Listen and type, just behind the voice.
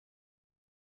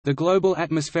The global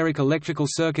atmospheric electrical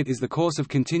circuit is the course of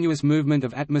continuous movement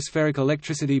of atmospheric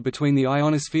electricity between the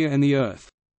ionosphere and the Earth.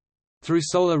 Through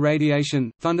solar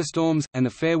radiation, thunderstorms, and the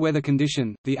fair weather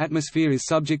condition, the atmosphere is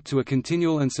subject to a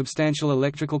continual and substantial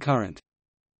electrical current.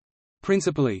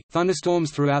 Principally,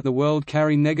 thunderstorms throughout the world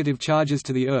carry negative charges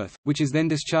to the Earth, which is then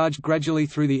discharged gradually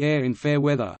through the air in fair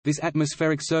weather. This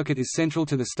atmospheric circuit is central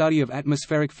to the study of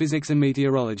atmospheric physics and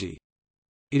meteorology.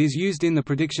 It is used in the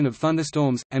prediction of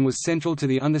thunderstorms, and was central to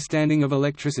the understanding of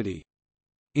electricity.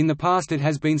 In the past it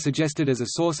has been suggested as a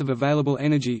source of available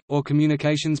energy, or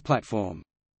communications platform.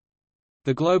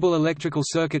 The global electrical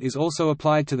circuit is also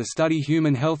applied to the study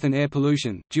human health and air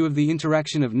pollution, due of the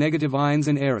interaction of negative ions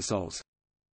and aerosols.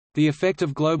 The effect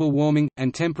of global warming,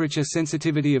 and temperature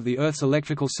sensitivity of the Earth's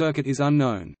electrical circuit is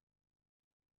unknown.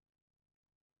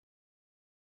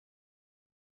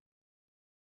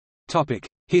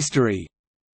 History.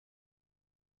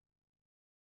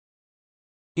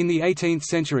 In the 18th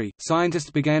century, scientists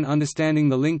began understanding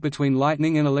the link between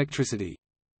lightning and electricity.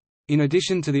 In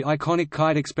addition to the iconic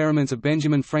kite experiments of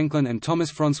Benjamin Franklin and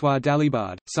Thomas François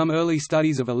Dalibard, some early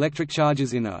studies of electric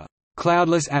charges in a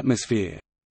cloudless atmosphere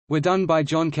were done by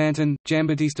John Canton,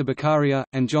 Giambattista Beccaria,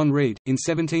 and John Reid. In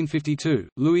 1752,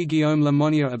 Louis-Guillaume Le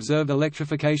Monnier observed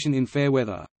electrification in fair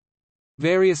weather.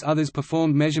 Various others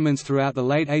performed measurements throughout the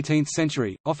late 18th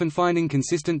century, often finding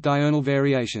consistent diurnal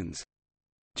variations.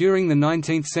 During the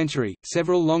 19th century,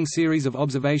 several long series of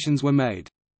observations were made.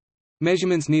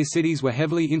 Measurements near cities were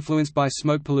heavily influenced by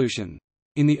smoke pollution.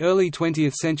 In the early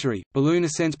 20th century, balloon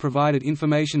ascents provided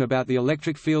information about the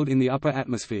electric field in the upper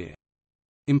atmosphere.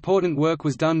 Important work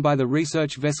was done by the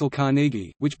research vessel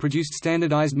Carnegie, which produced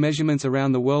standardized measurements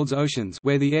around the world's oceans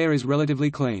where the air is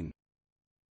relatively clean.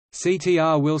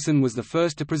 C.T.R. Wilson was the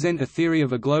first to present a theory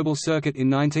of a global circuit in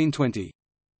 1920.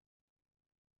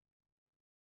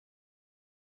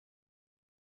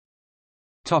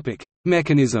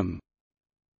 Mechanism.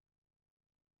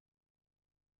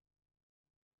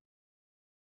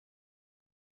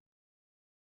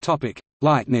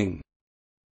 Lightning.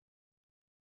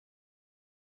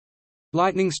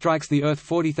 Lightning strikes the Earth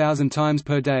 40,000 times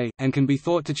per day, and can be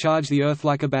thought to charge the Earth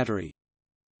like a battery.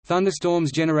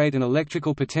 Thunderstorms generate an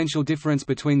electrical potential difference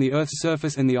between the Earth's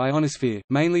surface and the ionosphere,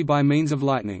 mainly by means of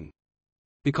lightning.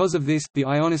 Because of this, the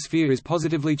ionosphere is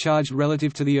positively charged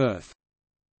relative to the Earth.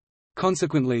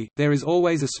 Consequently, there is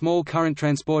always a small current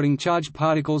transporting charged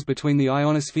particles between the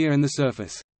ionosphere and the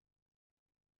surface.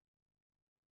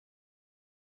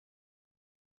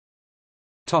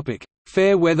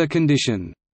 Fair weather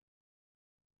condition.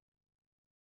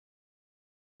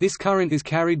 This current is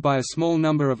carried by a small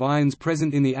number of ions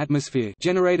present in the atmosphere,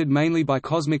 generated mainly by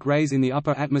cosmic rays in the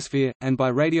upper atmosphere, and by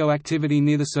radioactivity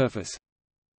near the surface.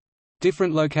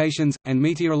 Different locations, and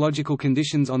meteorological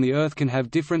conditions on the Earth can have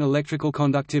different electrical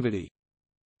conductivity.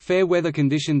 Fair weather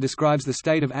condition describes the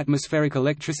state of atmospheric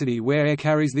electricity where air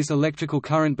carries this electrical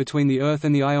current between the Earth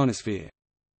and the ionosphere.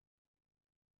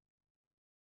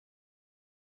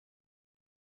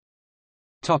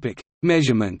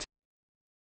 Measurement.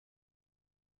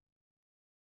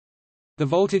 The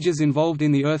voltages involved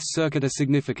in the Earth's circuit are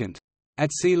significant.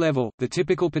 At sea level, the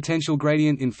typical potential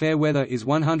gradient in fair weather is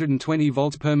 120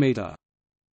 volts per meter.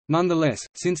 Nonetheless,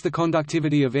 since the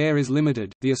conductivity of air is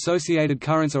limited, the associated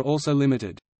currents are also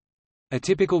limited. A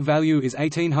typical value is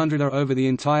 1800 A over the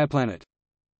entire planet.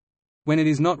 When it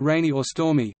is not rainy or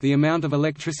stormy, the amount of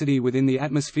electricity within the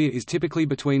atmosphere is typically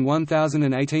between 1000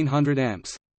 and 1800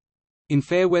 amps. In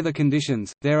fair weather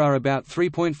conditions, there are about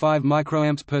 3.5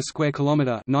 microamps per square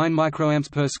kilometer, 9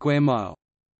 microamps per square mile.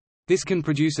 This can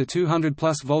produce a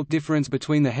 200+ volt difference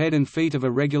between the head and feet of a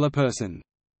regular person.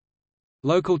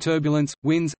 Local turbulence,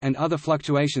 winds, and other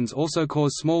fluctuations also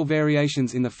cause small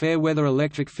variations in the fair weather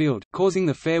electric field, causing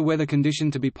the fair weather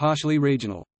condition to be partially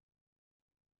regional.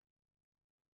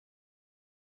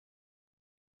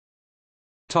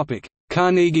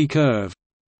 Carnegie curve.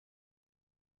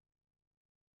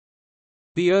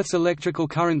 The Earth's electrical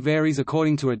current varies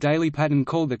according to a daily pattern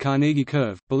called the Carnegie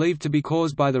curve, believed to be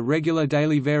caused by the regular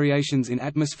daily variations in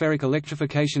atmospheric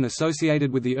electrification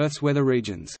associated with the Earth's weather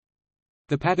regions.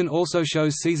 The pattern also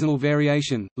shows seasonal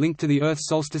variation, linked to the Earth's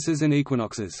solstices and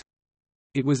equinoxes.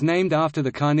 It was named after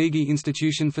the Carnegie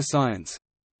Institution for Science.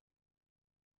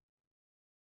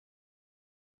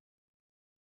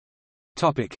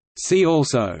 See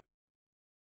also: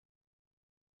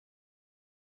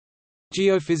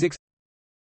 Geophysics,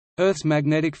 Earth's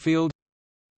magnetic field,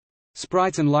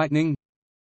 Sprites and lightning,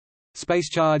 Space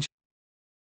charge,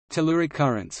 Telluric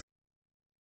currents.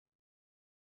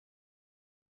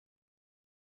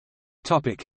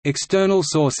 External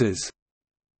sources.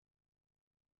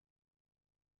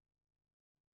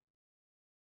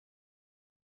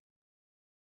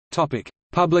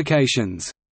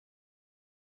 Publications.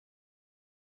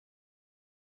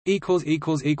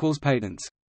 Patents.